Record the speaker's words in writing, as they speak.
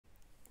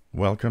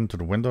Welcome to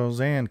the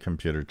Windows and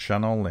Computer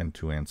channel, and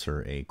to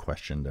answer a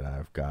question that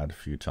I've got a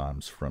few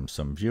times from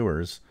some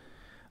viewers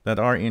that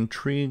are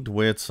intrigued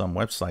with some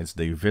websites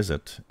they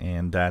visit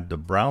and that the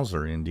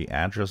browser in the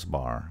address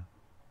bar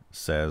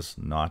says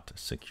not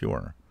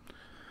secure.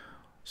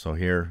 So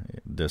here,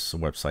 this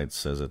website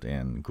says it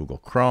in Google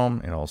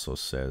Chrome. It also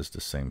says the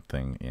same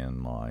thing in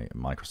my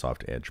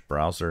Microsoft Edge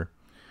browser.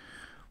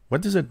 What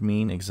does it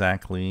mean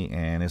exactly,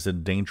 and is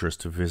it dangerous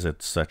to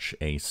visit such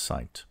a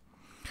site?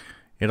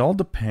 It all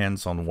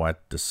depends on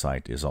what the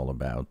site is all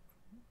about.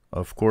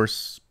 Of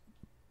course,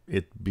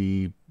 it'd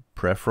be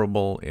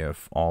preferable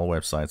if all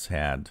websites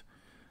had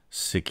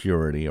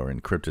security or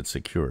encrypted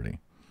security.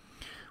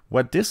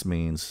 What this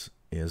means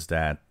is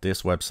that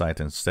this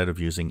website, instead of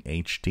using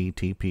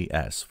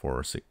HTTPS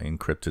for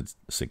encrypted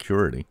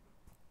security,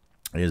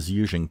 is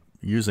using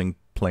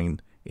plain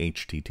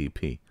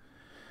HTTP.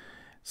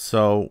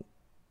 So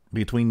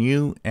between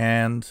you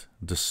and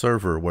the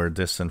server where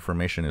this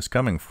information is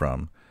coming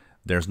from,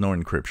 there's no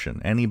encryption.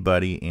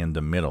 Anybody in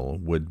the middle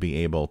would be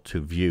able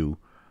to view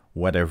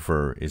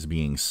whatever is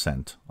being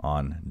sent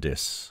on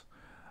this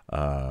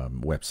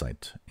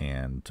website,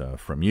 and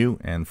from you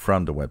and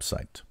from the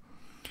website.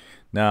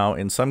 Now,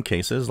 in some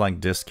cases,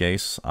 like this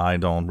case, I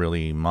don't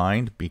really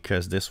mind,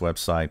 because this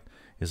website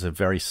is a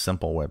very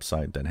simple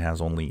website that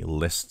has only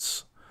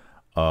lists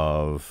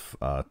of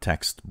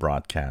text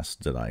broadcasts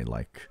that I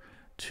like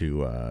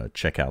to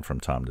check out from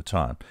time to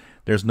time.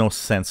 There's no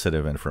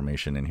sensitive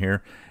information in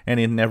here, and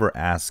it never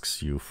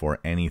asks you for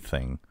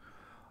anything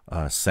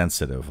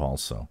sensitive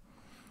also.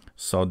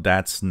 So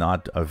that's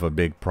not of a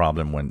big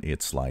problem when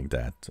it's like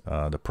that.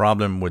 The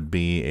problem would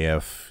be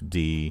if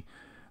the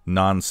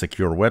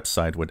non-secure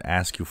website would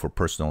ask you for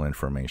personal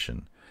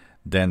information.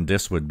 Then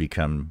this would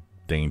become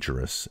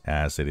dangerous,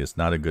 as it is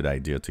not a good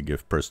idea to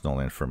give personal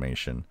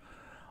information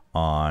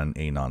on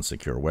a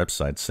non-secure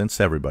website,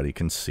 since everybody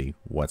can see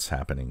what's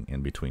happening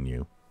in between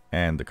you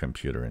and the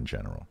computer in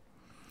general.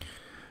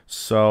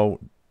 So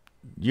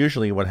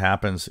usually what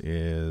happens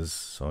is,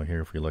 so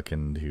here if we look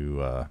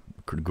into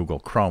Google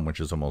Chrome, which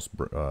is the most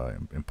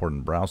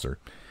important browser,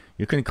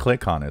 you can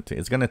click on it.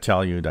 It's going to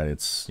tell you that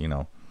it's,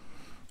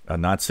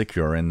 not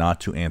secure and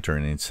not to enter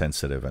any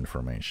sensitive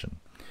information.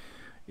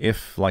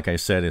 If, like I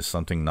said, it's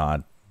something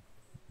not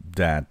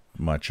that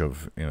much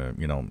of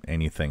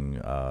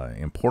anything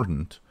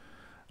important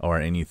or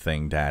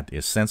anything that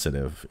is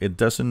sensitive, it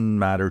doesn't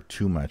matter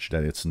too much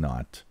that it's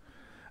not,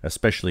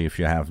 especially if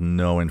you have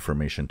no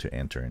information to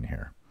enter in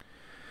here.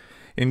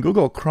 In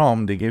Google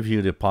Chrome, they give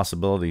you the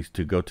possibility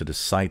to go to the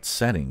site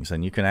settings,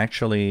 and you can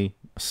actually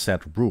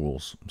set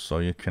rules. So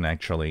you can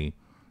actually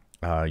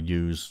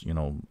use,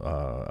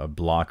 a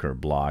blocker,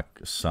 block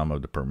some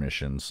of the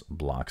permissions,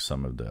 block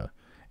some of the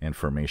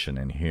information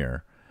in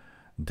here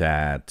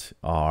that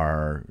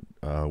are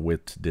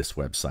with this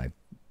website,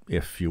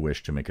 if you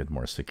wish to make it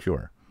more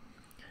secure.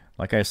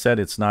 Like I said,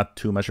 it's not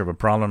too much of a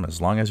problem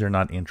as long as you're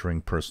not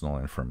entering personal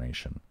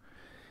information.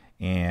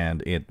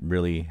 And it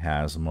really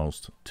has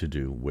most to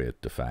do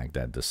with the fact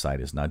that the site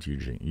is not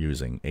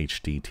using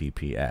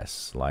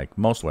HTTPS, like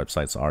most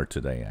websites are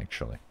today,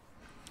 actually.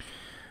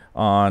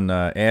 On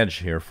Edge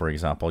here, for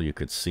example, you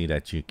could see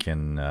that you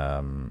can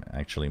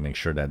actually make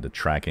sure that the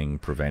tracking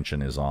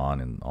prevention is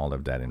on and all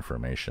of that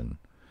information.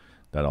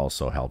 That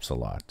also helps a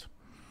lot.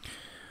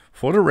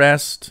 For the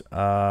rest,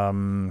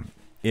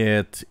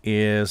 it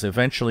is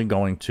eventually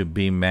going to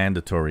be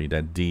mandatory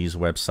that these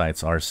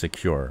websites are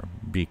secure,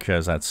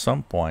 because at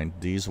some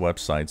point these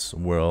websites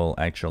will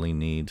actually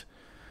need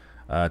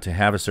to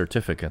have a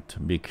certificate,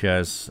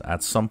 because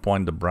at some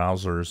point the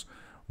browsers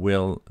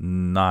will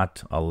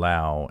not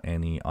allow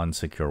any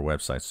unsecure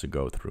websites to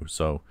go through.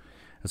 So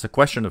it's a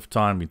question of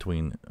time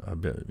between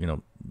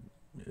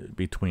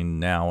between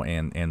now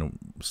and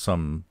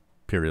some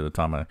period of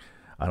time.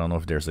 I don't know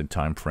if there's a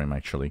time frame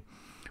actually,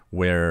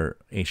 where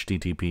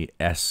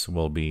HTTPS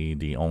will be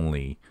the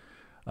only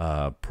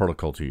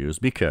protocol to use,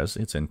 because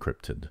it's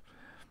encrypted.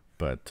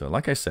 But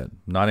like I said,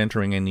 not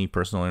entering any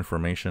personal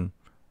information,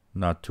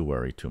 not to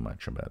worry too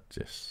much about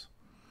this.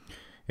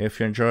 If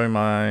you enjoy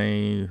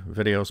my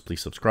videos,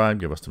 please subscribe,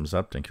 give us a thumbs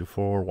up. Thank you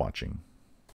for watching.